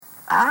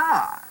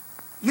Ah,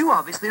 you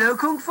obviously know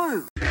Kung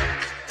Fu.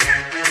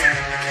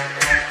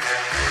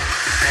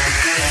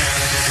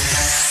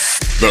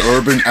 The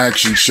Urban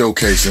Action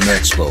Showcase and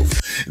Expo.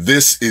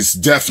 This is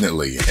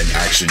definitely an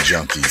Action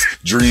Junkie's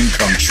dream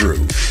come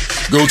true.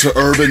 Go to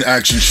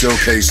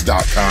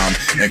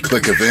urbanactionshowcase.com and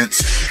click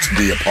events to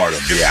be a part of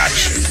the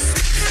action.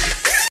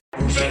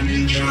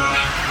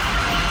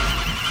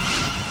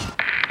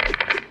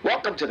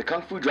 Welcome to the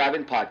Kung Fu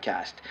Drive-In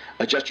Podcast.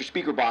 Adjust your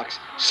speaker box,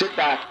 sit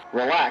back,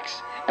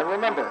 relax, and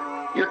remember,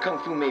 your Kung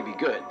Fu may be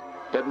good,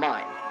 but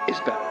mine is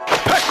better.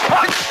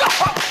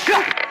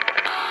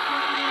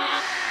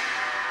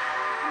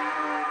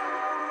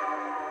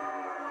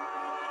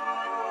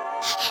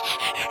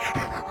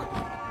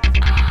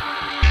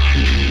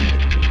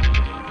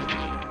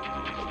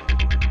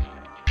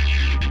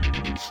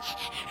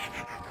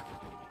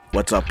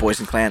 What's up, boys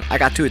and clan? I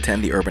got to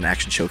attend the Urban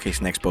Action Showcase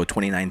and Expo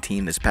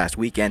 2019 this past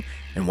weekend,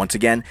 and once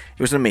again,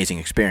 it was an amazing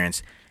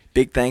experience.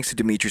 Big thanks to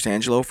Demetrius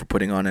Angelo for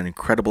putting on an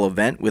incredible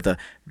event with a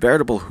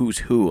veritable who's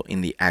who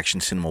in the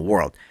action cinema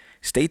world.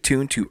 Stay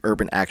tuned to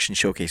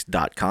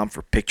urbanactionshowcase.com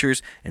for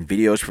pictures and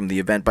videos from the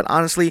event, but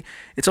honestly,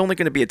 it's only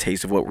going to be a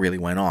taste of what really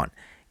went on.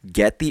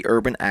 Get the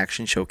Urban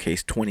Action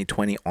Showcase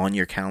 2020 on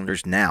your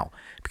calendars now,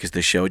 because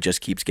the show just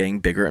keeps getting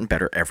bigger and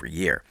better every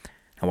year.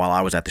 And while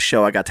I was at the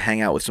show, I got to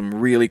hang out with some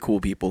really cool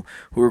people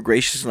who were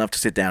gracious enough to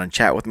sit down and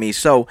chat with me.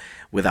 So,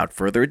 without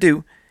further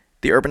ado,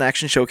 the Urban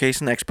Action Showcase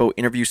and Expo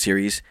Interview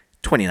Series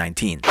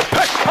 2019.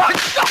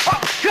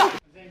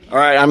 All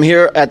right, I'm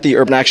here at the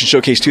Urban Action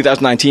Showcase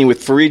 2019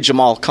 with Fareed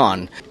Jamal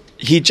Khan.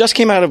 He just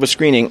came out of a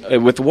screening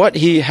with what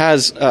he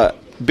has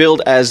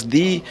billed as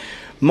the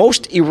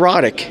most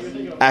erotic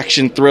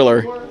action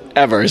thriller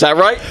ever. Is that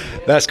right?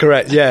 That's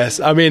correct, yes.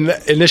 I mean,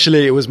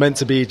 initially it was meant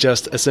to be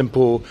just a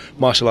simple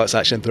martial arts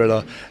action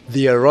thriller.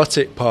 The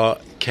erotic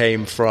part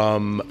came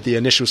from the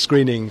initial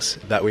screenings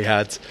that we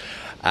had,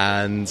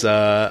 and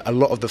a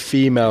lot of the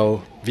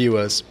female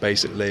viewers,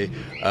 basically,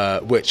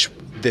 which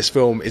this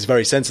film is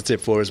very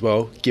sensitive for as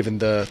well, given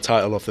the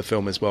title of the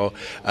film as well,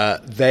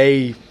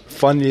 they,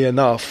 funnily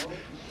enough,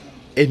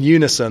 in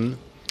unison,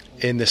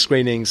 in the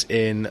screenings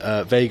in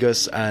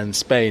Vegas and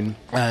Spain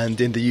and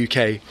in the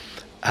UK,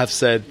 have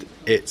said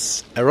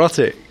it's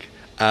erotic,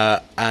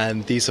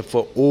 and these are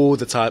for all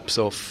the types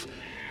of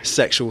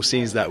sexual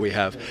scenes that we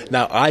have.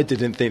 Now, I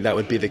didn't think that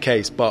would be the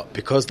case, but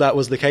because that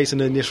was the case in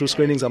the initial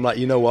screenings, I'm like,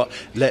 you know what,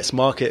 let's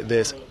market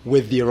this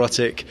with the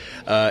erotic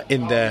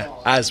in there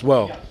as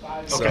well.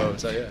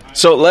 Okay.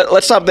 So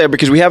let's stop there,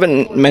 because we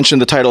haven't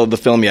mentioned the title of the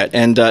film yet,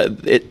 and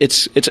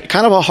it's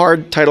kind of a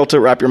hard title to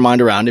wrap your mind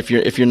around if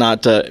you're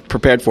not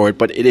prepared for it.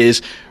 But it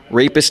is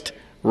Rapist.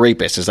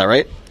 Is that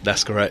right?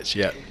 That's correct.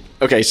 Yeah.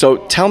 Okay, so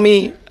tell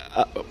me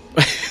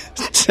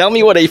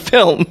what a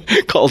film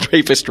called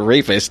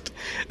Rapist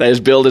that is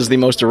billed as the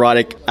most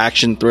erotic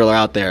action thriller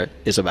out there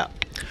is about.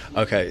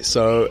 Okay,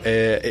 so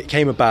it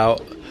came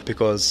about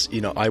because,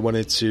 I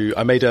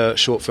made a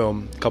short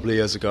film a couple of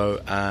years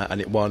ago,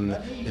 and it won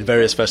in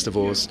various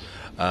festivals.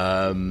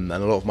 And a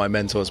lot of my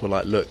mentors were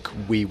like, look,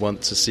 we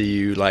want to see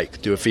you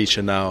do a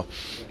feature now,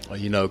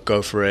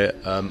 go for it.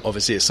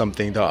 Obviously it's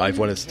something that I've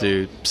wanted to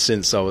do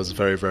since I was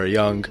very, very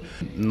young,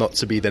 not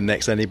to be the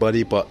next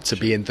anybody, but to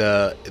be in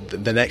the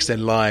next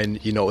in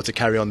line, or to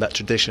carry on that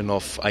tradition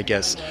of, I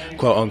guess,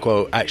 quote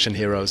unquote action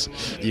heroes,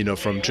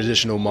 from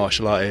traditional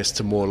martial artists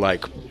to more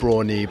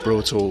brawny,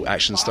 brutal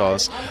action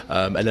stars,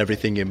 and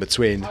everything in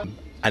between.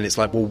 And it's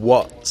like, well,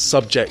 what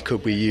subject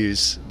could we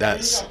use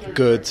that's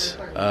good,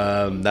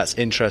 that's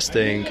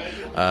interesting,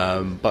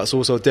 but it's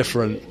also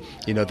different,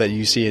 that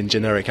you see in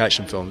generic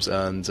action films.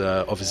 And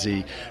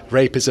obviously,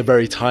 rape is a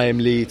very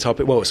timely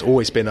topic. Well, it's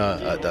always been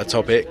a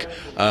topic.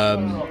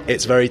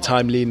 It's very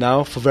timely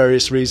now for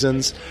various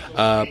reasons,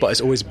 but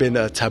it's always been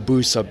a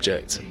taboo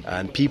subject.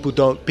 And people,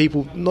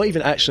 not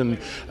even action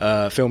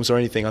films or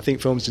anything, I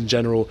think films in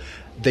general,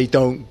 they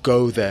don't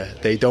go there.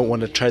 They don't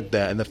want to tread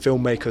there. And the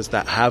filmmakers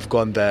that have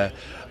gone there,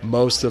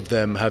 most of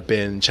them have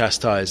been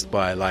chastised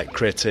by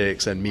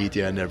critics and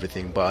media and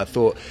everything. But I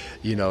thought,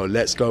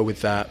 let's go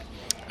with that.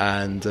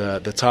 And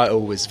the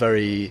title is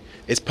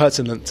it's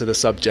pertinent to the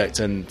subject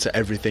and to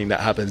everything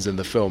that happens in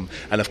the film.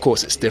 And of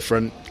course it's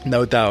different,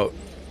 no doubt,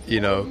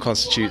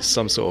 constitutes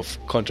some sort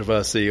of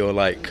controversy or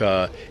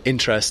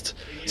interest.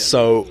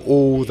 So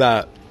all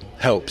that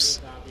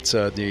helps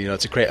to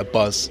create a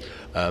buzz,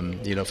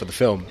 for the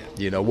film.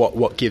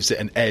 What gives it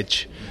an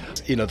edge.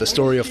 The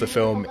story of the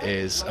film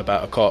is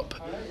about a cop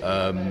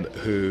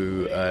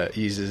who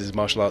uses his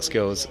martial arts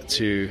skills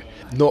to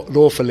not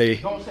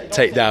lawfully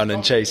take down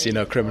and chase,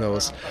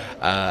 criminals,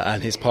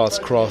 and his paths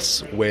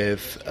cross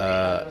with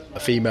a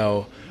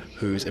female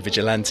who's a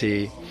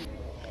vigilante.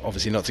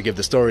 Obviously, not to give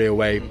the story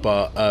away,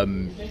 but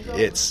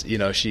it's,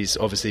 she's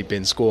obviously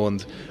been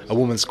scorned, a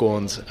woman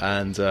scorned,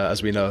 and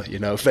as we know,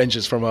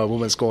 vengeance from a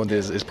woman scorned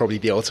is probably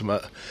the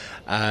ultimate.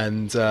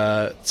 And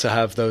to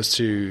have those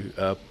two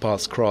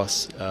paths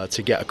cross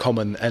to get a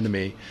common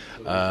enemy,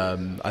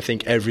 I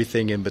think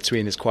everything in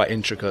between is quite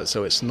intricate.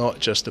 So it's not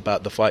just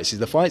about the fight scenes.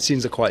 The fight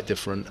scenes are quite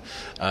different.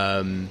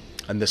 And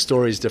and the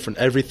story is different.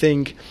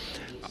 Everything.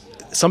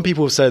 Some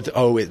people have said,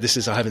 I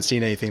haven't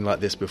seen anything like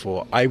this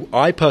before.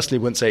 I personally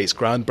wouldn't say it's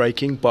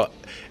groundbreaking, but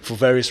for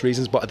various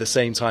reasons. But at the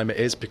same time, it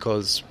is,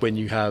 because when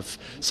you have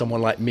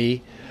someone like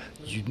me,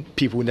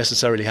 people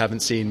necessarily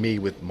haven't seen me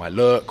with my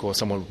look or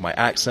someone with my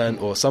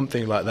accent or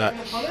something like that.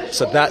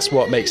 So that's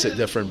what makes it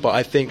different. But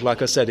I think,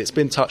 like I said, it's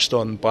been touched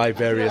on by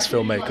various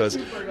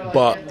filmmakers.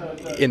 But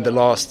in the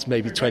last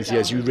maybe 20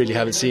 years, you really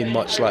haven't seen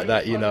much like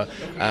that,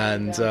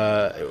 And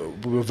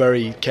we were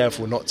very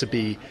careful not to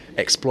be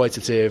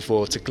exploitative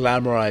or to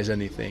glamorize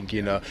anything,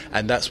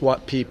 And that's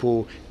what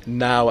people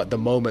now at the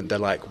moment, they're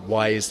like,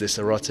 why is this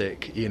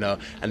erotic,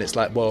 And it's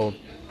like, well,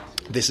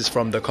 this is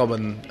from the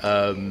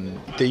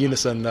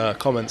unison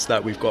comments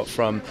that we've got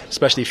from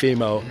especially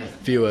female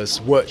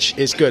viewers, which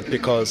is good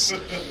because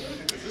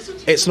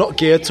it's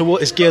geared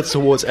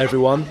towards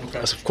everyone.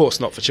 Of course,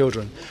 not for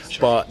children,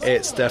 but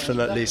it's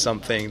definitely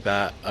something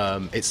that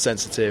it's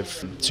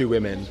sensitive to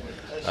women,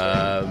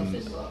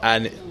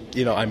 and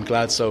I'm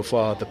glad so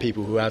far the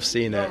people who have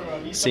seen that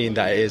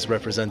it is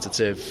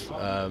representative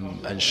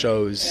and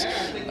shows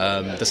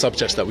the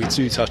subjects that we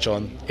do touch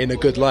on in a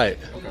good light.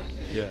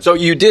 Yeah. So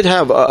you did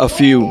have a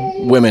few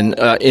women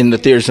in the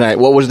theater tonight.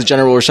 What was the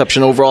general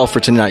reception overall for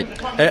tonight?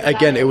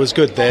 Again, it was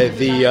good. I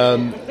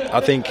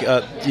think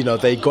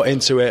they got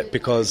into it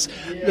because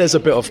there's a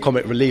bit of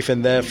comic relief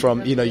in there.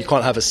 From you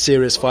can't have a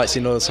serious fight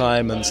scene all the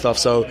time and stuff.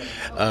 So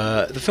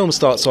the film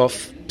starts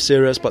off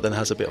serious, but then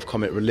has a bit of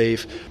comic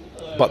relief.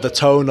 But the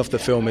tone of the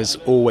film is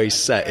always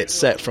set. It's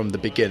set from the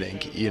beginning,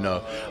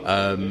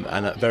 and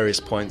at various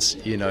points,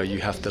 you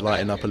have to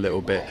lighten up a little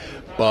bit.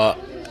 But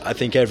I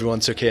think everyone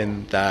took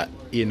in that,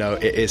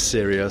 it is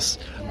serious.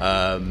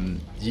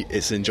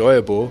 It's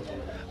enjoyable,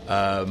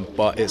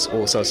 but it's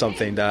also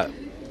something that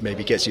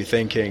maybe gets you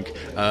thinking.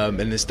 And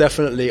there's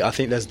definitely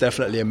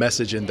a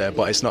message in there,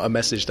 but it's not a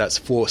message that's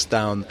forced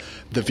down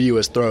the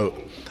viewer's throat.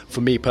 For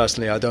me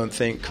personally, I don't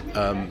think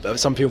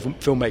some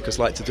filmmakers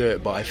like to do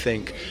it, but I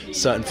think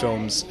certain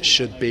films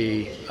should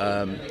be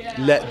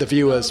let the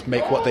viewers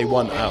make what they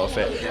want out of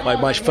it.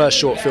 My first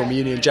short film,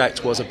 Union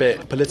Jack, was a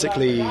bit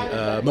politically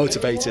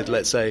motivated,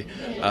 let's say,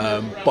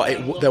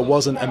 but there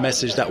wasn't a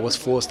message that was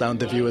forced down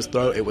the viewer's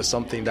throat. It was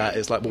something that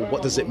is like, well,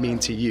 what does it mean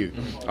to you?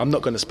 I'm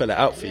not going to spell it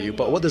out for you,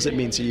 but what does it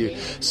mean to you?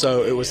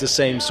 So it was the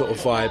same sort of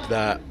vibe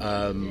that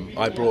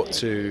I brought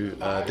to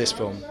this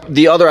film.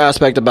 The other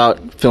aspect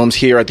about films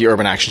here at the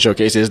Urban Action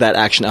Showcase is that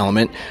action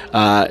element.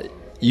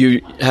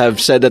 You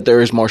have said that there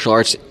is martial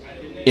arts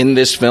in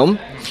this film.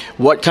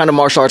 What kind of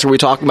martial arts are we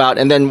talking about?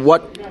 And then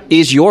what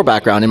is your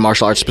background in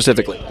martial arts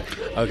specifically?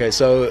 Okay,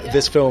 so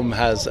this film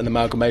has an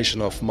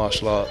amalgamation of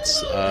martial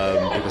arts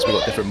because we've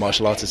got different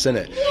martial artists in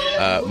it.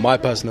 My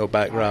personal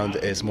background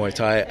is Muay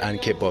Thai and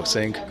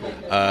kickboxing.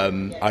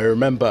 I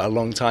remember a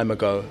long time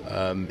ago,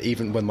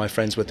 even when my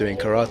friends were doing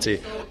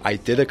karate, I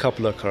did a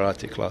couple of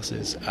karate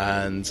classes,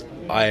 and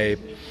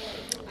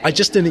I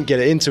just didn't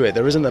get into it.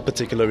 There isn't a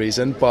particular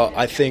reason, but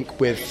I think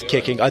with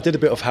kicking, I did a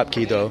bit of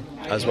Hapkido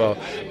as well,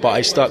 but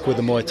I stuck with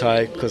the Muay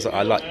Thai because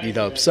I like,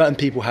 certain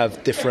people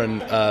have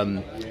different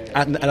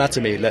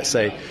anatomy, let's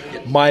say.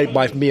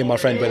 Me and my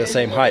friend were the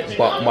same height,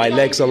 but my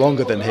legs are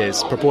longer than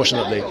his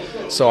proportionately.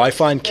 So I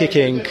find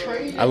kicking,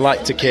 I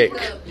like to kick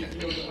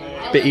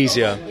a bit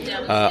easier.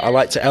 I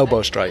like to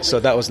elbow strike,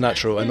 so that was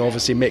natural. And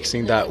obviously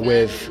mixing that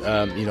with,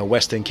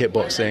 Western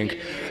kickboxing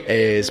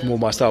is more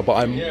my style, but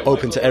I'm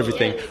open to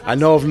everything. I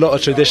know a lot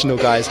of traditional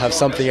guys have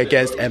something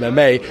against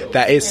MMA.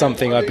 That is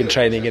something I've been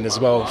training in as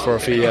well for a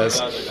few years.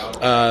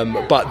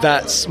 But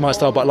that's my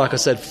style. But like I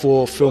said,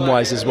 for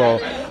film-wise as well,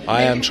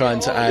 I am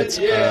trying to add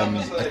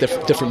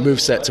a different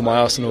moveset to my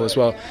arsenal as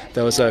well.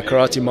 There was a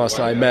karate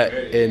master I met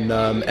in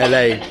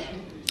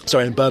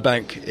in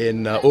Burbank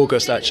in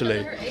August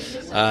actually,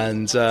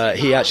 and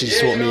he actually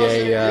taught me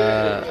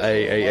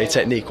a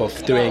technique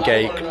of doing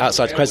a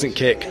outside crescent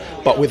kick,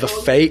 but with a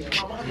fake,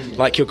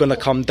 like you're going to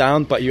come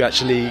down, but you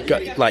actually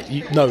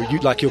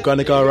you're going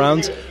to go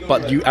around,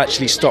 but you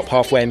actually stop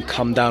halfway and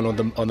come down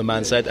on the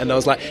man's head. And I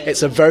was like,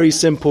 it's a very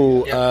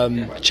simple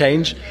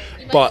change,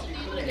 but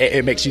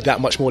it makes you that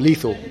much more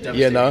lethal,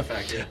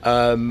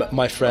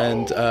 My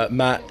friend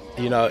Matt,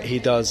 he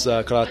does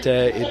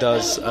karate, he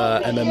does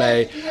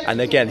MMA,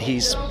 and again,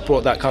 he's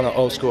brought that kind of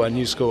old school and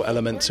new school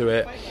element to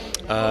it.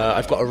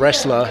 I've got a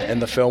wrestler in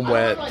the film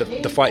where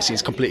the fight scene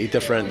is completely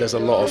different. There's a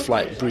lot of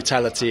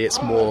brutality.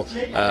 It's more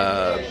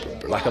I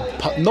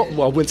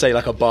wouldn't say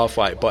like a bar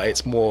fight, but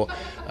it's more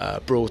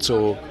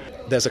brutal.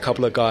 There's a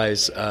couple of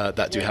guys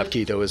that do have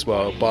Kido as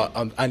well, but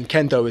and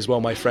Kendo as well.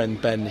 My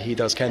friend Ben, he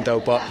does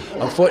Kendo, but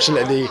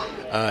unfortunately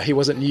he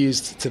wasn't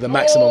used to the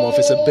maximum of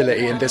his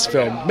ability in this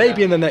film.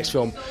 Maybe in the next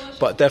film,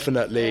 but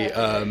definitely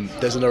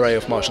there's an array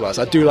of martial arts.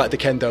 I do like the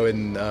Kendo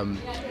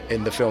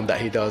in the film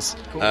that he does,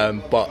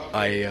 but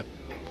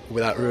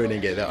without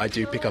ruining it, I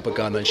do pick up a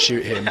gun and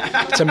shoot him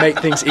to make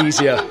things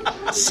easier.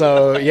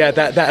 So yeah,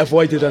 that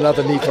avoided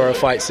another need for a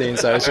fight scene.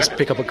 So it's just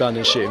pick up a gun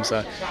and shoot him.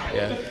 So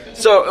yeah.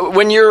 So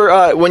when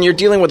you're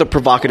dealing with a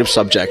provocative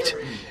subject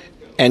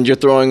and you're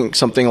throwing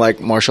something like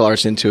martial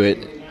arts into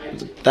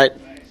it, that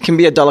can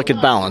be a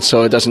delicate balance,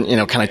 so it doesn't,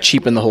 kind of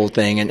cheapen the whole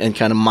thing and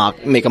kind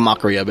of make a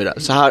mockery of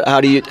it. So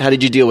how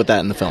did you deal with that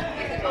in the film?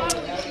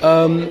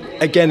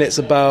 Again, it's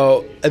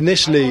about,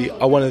 initially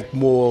I wanted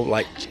more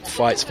like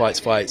fights,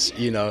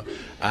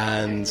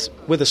 and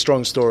with a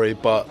strong story,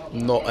 but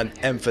not an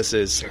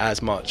emphasis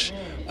as much.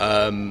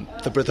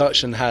 The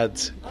production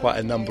had quite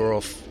a number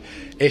of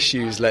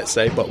issues, let's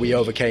say, but we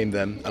overcame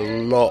them. A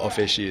lot of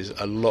issues,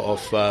 a lot of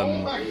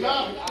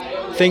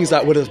things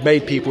that would have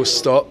made people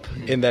stop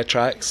in their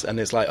tracks, and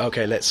it's like,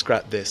 okay, let's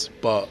scrap this,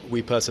 but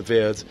we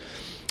persevered,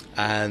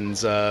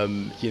 and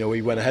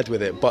we went ahead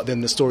with it. But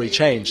then the story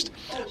changed,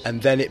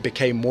 and then it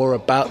became more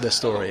about the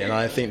story, and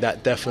I think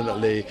that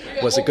definitely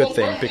was a good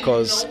thing,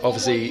 because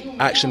obviously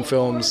action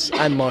films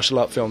and martial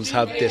art films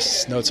have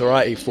this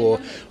notoriety for,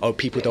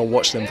 people don't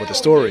watch them for the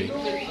story.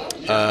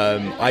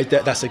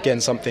 That's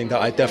again something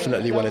that I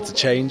definitely wanted to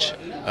change,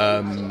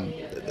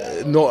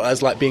 not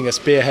as like being a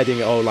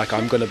spearheading,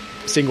 I'm going to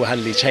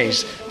single-handedly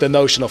change the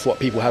notion of what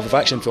people have of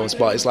action films,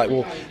 but it's like,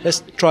 well,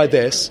 let's try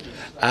this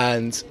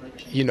and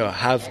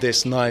have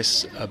this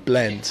nice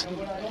blend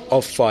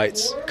of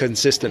fights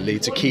consistently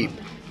to keep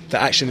the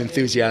action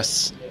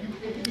enthusiasts,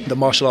 the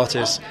martial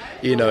artists,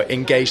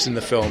 engaged in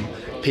the film,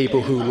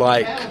 people who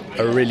like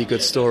a really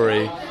good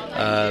story,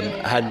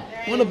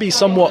 want to be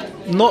somewhat,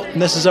 not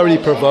necessarily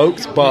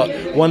provoked, but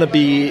want to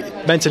be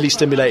mentally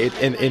stimulated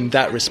in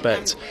that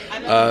respect.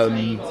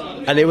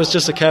 And it was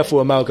just a careful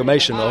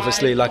amalgamation.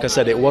 Obviously, like I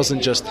said, it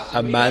wasn't just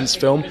a man's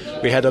film.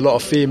 We had a lot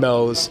of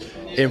females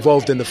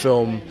involved in the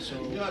film,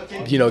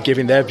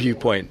 giving their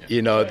viewpoint.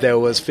 There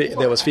was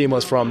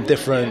females from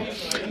different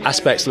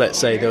aspects, let's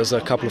say. There was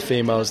a couple of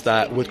females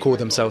that would call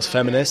themselves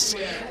feminists.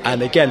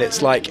 And again,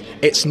 it's like,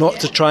 it's not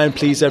to try and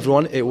please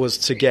everyone. It was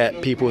to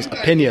get people's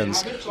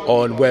opinions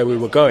on where we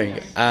were going.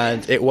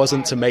 And it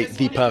wasn't to make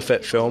the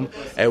perfect film.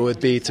 It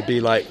would be to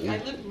be like,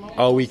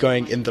 are we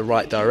going in the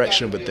right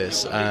direction with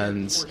this?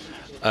 And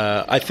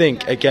I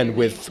think, again,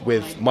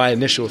 with my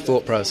initial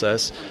thought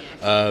process,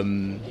 I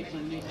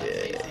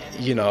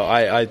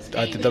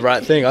did the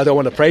right thing. I don't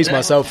want to praise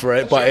myself for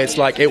it, but it's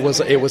like it was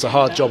a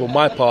hard job on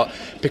my part,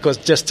 because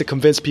just to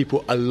convince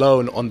people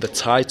alone on the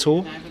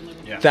title,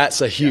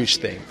 that's a huge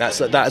thing.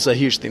 That is a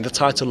huge thing. The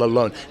title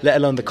alone, let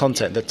alone the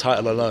content, the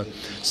title alone.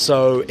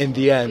 So in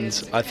the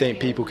end, I think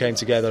people came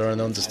together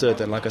and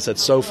understood. And like I said,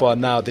 so far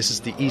now, this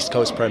is the East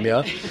Coast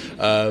premiere,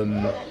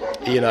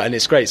 and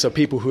it's great. So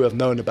people who have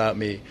known about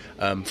me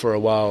for a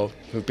while,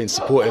 who've been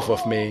supportive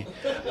of me,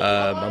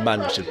 my man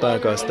Richard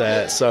Burgos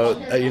there. So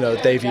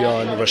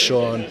Davion,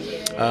 Rashawn,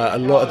 a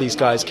lot of these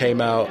guys came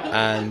out,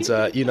 and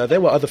there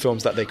were other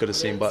films that they could have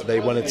seen, but they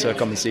wanted to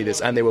come and see this,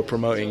 and they were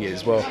promoting it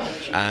as well.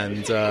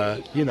 And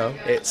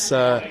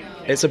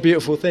it's a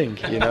beautiful thing.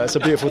 It's a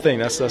beautiful thing.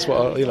 That's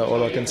what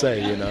all I can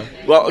say.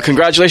 Well,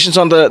 congratulations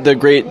on the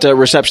great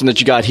reception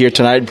that you got here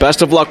tonight.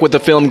 Best of luck with the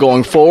film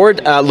going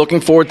forward. Looking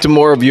forward to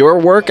more of your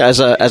work as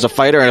a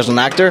fighter and as an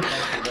actor.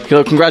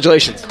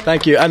 Congratulations.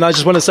 Thank you. And I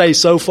just want to say,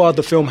 so far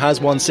the film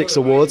has won 6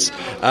 awards,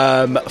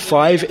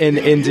 5 in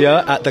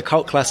India at the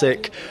Cult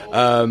Classic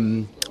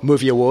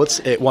Movie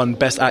Awards. It won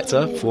Best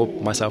Actor for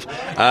myself,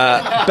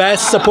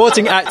 Best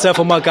Supporting Actor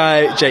for my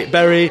guy Jake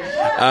Berry,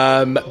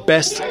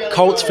 Best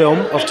Cult Film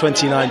of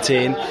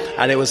 2019,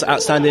 and it was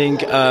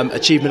Outstanding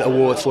Achievement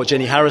Award for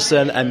Jenny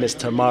Harrison and Miss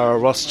Tamara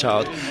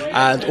Rothschild.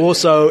 And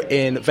also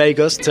in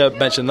Vegas, to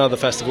mention another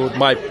festival,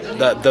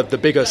 the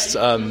biggest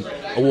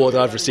award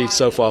I've received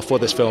so far for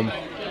this film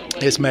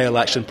is Male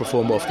Action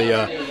Performer of the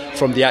Year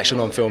from the Action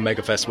on Film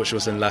Megafest, which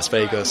was in Las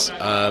Vegas.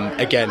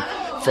 Again,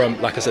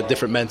 from, like I said,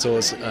 different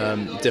mentors,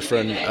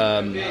 different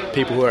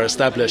people who are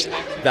established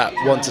that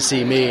want to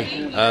see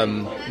me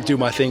do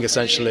my thing,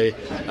 essentially,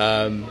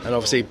 and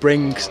obviously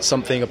bring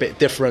something a bit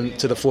different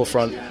to the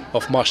forefront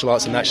of martial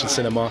arts and action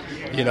cinema,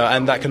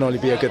 and that can only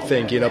be a good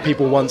thing.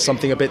 People want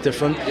something a bit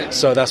different,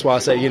 so that's why I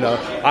say,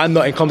 I'm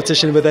not in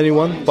competition with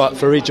anyone, but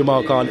Fareed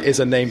Jamal Khan is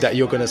a name that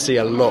you're going to see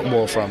a lot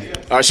more from.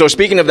 All right, so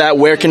speaking of that,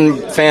 where can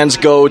fans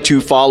go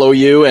to follow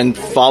you and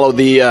follow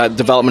the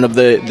development of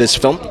this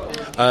film?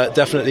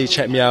 Definitely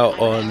check me out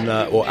on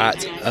or at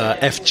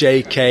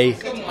FJK_action.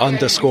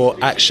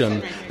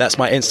 That's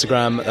my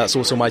Instagram. That's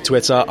also my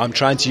Twitter. I'm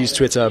trying to use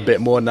Twitter a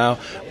bit more now,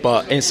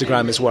 but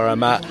Instagram is where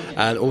I'm at,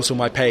 and also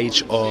my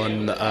page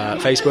on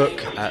Facebook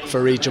at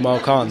Fareed Jamal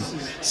Khan.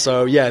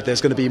 So yeah,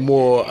 there's going to be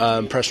more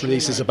press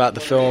releases about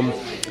the film.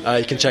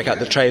 You can check out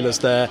the trailers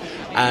there,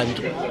 and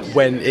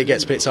when it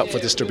gets picked up for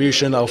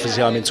distribution,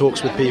 obviously I'm in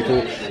talks with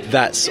people.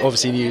 That's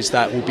obviously news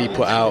that will be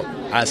put out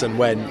as and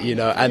when,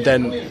 and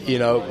then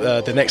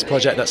the next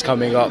project that's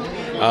coming up,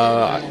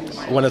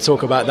 I want to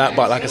talk about that,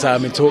 but like I said,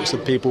 I'm in talks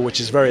with people, which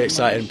is very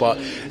exciting. But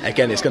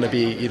again, it's going to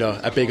be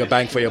a bigger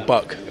bang for your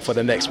buck for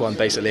the next one,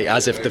 basically,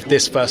 as if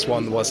this first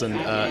one wasn't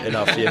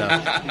enough.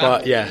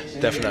 But yeah,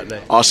 definitely.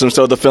 Awesome.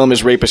 So the film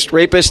is Rapist.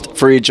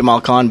 Fareed Jamal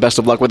Khan, best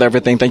of luck with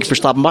everything. Thank you for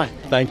stopping by.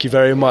 Thank you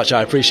very much.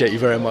 I appreciate you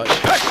very much.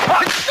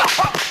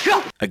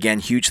 Again,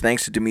 huge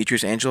thanks to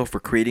Demetrius Angelo for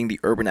creating the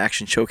Urban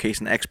Action Showcase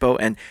and Expo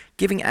and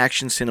giving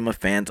action cinema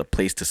fans a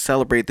place to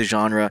celebrate the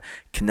genre,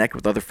 connect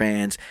with other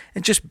fans,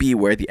 and just be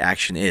where the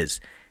action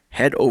is.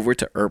 Head over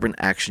to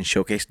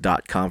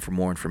urbanactionshowcase.com for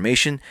more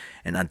information,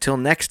 and until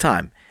next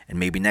time, and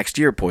maybe next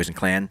year, Poison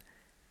Clan,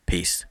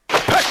 peace.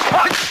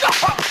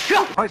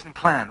 Poison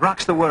Clan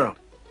rocks the world.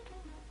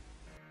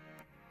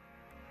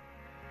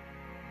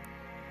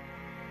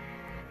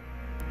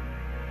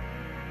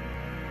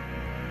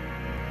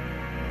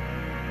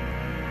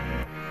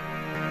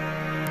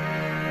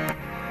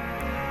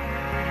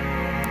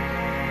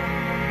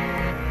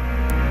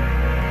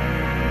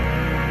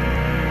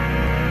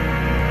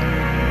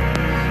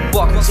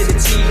 Walking to the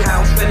tea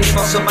house, ready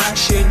for some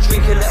action.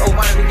 Drink a little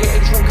wine, we're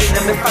getting drunk and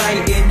then we're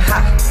fighting.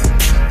 Ha!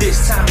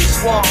 This time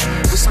it's war.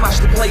 We smash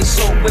the place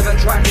up with a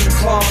dragon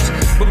claws.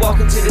 We're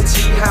walking to the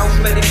tea house,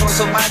 ready for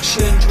some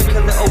action. Drink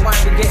a little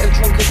wine, we're getting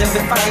drunk and then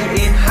we're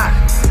fighting. Ha!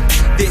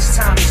 This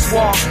time it's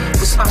war.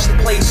 We smash the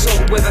place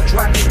up with a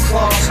dragon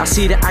claws. I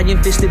see the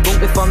iron-fisted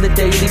monk from the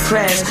daily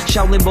prayers.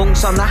 Shaolin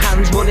monks on their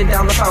hands running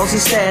down the 1,000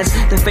 stairs.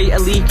 The fate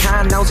of Lee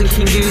Khan now's in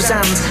King Yu's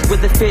hands. With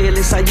the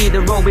fearless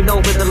Aida roaming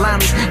over the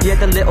land. Yeah,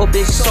 the little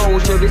big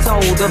soldier is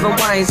older and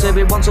wiser.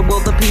 He wants a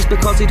world of peace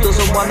because he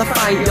doesn't want to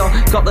fight, yo.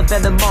 Got the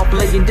venom mob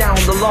laying down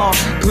the law.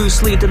 Bruce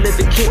Lee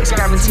delivered kicks,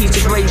 guaranteed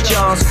to graze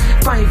jaws.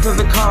 Fight for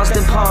the cause,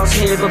 then pause,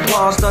 hear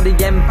applause. Not the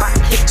end back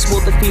kicks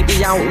will defeat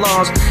the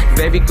outlaws.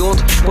 Very good,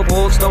 but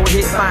balls don't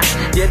hit back.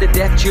 Yeah, the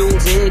death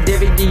jewels here,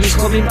 Derek Lee's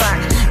coming back.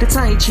 The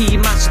Tai Chi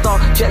master,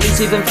 Jet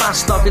Li's even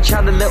faster. Could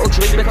chat a little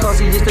drink because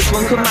he is the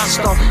drunken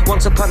master.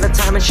 Once upon a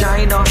time in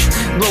China,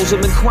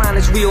 Rosamund Kwan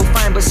is real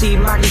fine, but see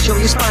Maggie show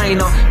your spine.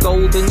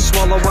 Golden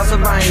Swallow has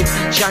arrived.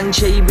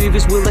 Shang-Chi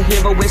movies, will the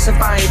hero will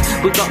survive?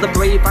 We got the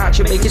brave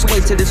archer make his way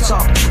to the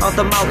top of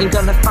the mountain,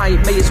 gonna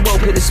fight, may as well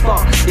pick the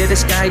spot. Yeah, the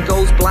sky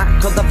goes black,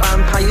 cause the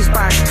vampire's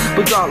back.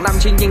 We got Lam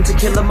Ching Ying to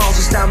kill them all, so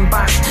stand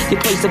back. He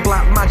plays the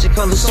black magic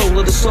on the soul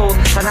of the sword,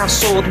 and our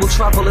sword will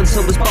travel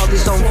until his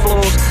body's on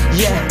floors.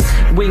 Yeah,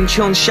 Wing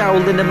Chun,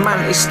 Shaolin and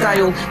Mantis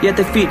style. Yeah,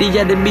 defeat the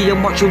enemy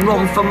and watch him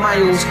run for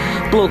miles.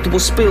 Blood will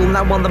spill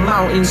now on the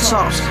mountain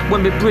tops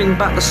when we bring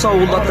back the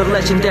soul of the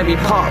legendary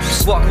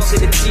Pops. Welcome to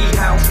the tea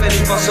house, ready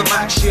for some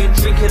action.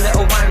 Drink a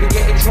little wine, we're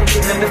getting drunk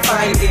and then we're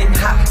fighting.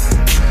 Ha!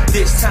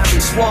 This time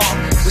it's war.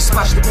 We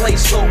smash the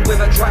place up with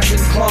a dragon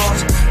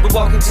claws. We're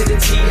walking to the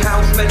tea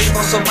house, ready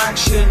for some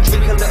action.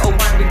 Drink a little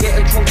wine, we're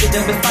getting drunk and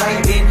then we're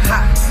fighting.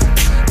 Ha!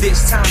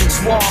 This time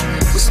it's war.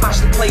 We smash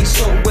the place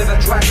up with a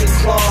dragon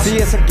claws. See,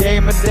 it's a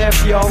game of death,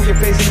 yo. You're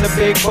facing the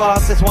big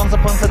boss. It's once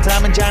upon a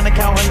time in China,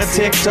 counting the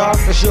tick-tock.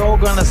 The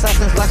shogun,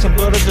 assassin, slashing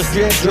blood, or just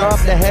drip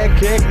drop. The head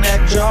kick,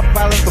 neck chop,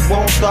 balance the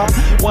won't stop.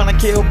 Wanna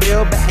kill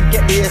Bill, better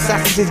get the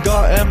assassins. He's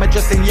got Irma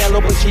just in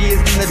yellow, but she is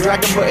in the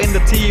dragon, but in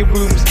the tea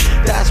rooms.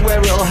 That's where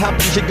it'll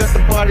happen. She got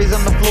the bodies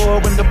on the floor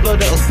when the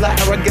blood it'll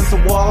splatter against the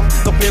wall.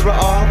 No fear at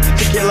all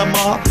to kill them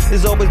all.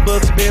 There's always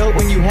blood spilled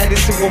when you head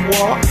into a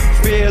war.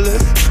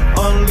 Fearless,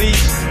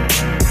 unleashed.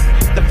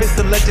 The fist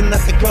of legend that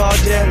they call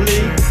Jet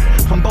Li.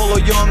 I'm Bolo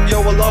Young,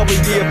 yo, will always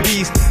be a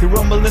beast. You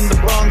rumble in the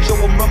Bronx, yo,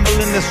 I'm rumble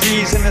in the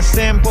streets. And it's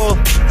simple,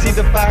 see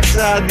the facts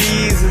are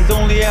these. There's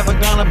only ever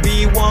gonna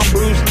be one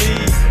Bruce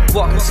Lee.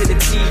 Welcome to the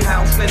tea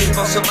house, ready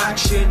for some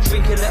action.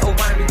 Drink a little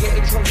wine, we're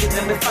getting drunk and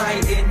then we're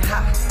fighting.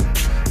 Ha!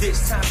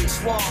 This time it's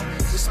war.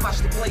 We smash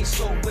the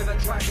place up with a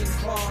dragon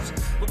claws.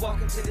 We're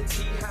walking to the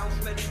tea house,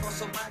 ready for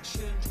some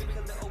action. Drink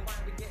a little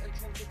wine, we're getting drunk.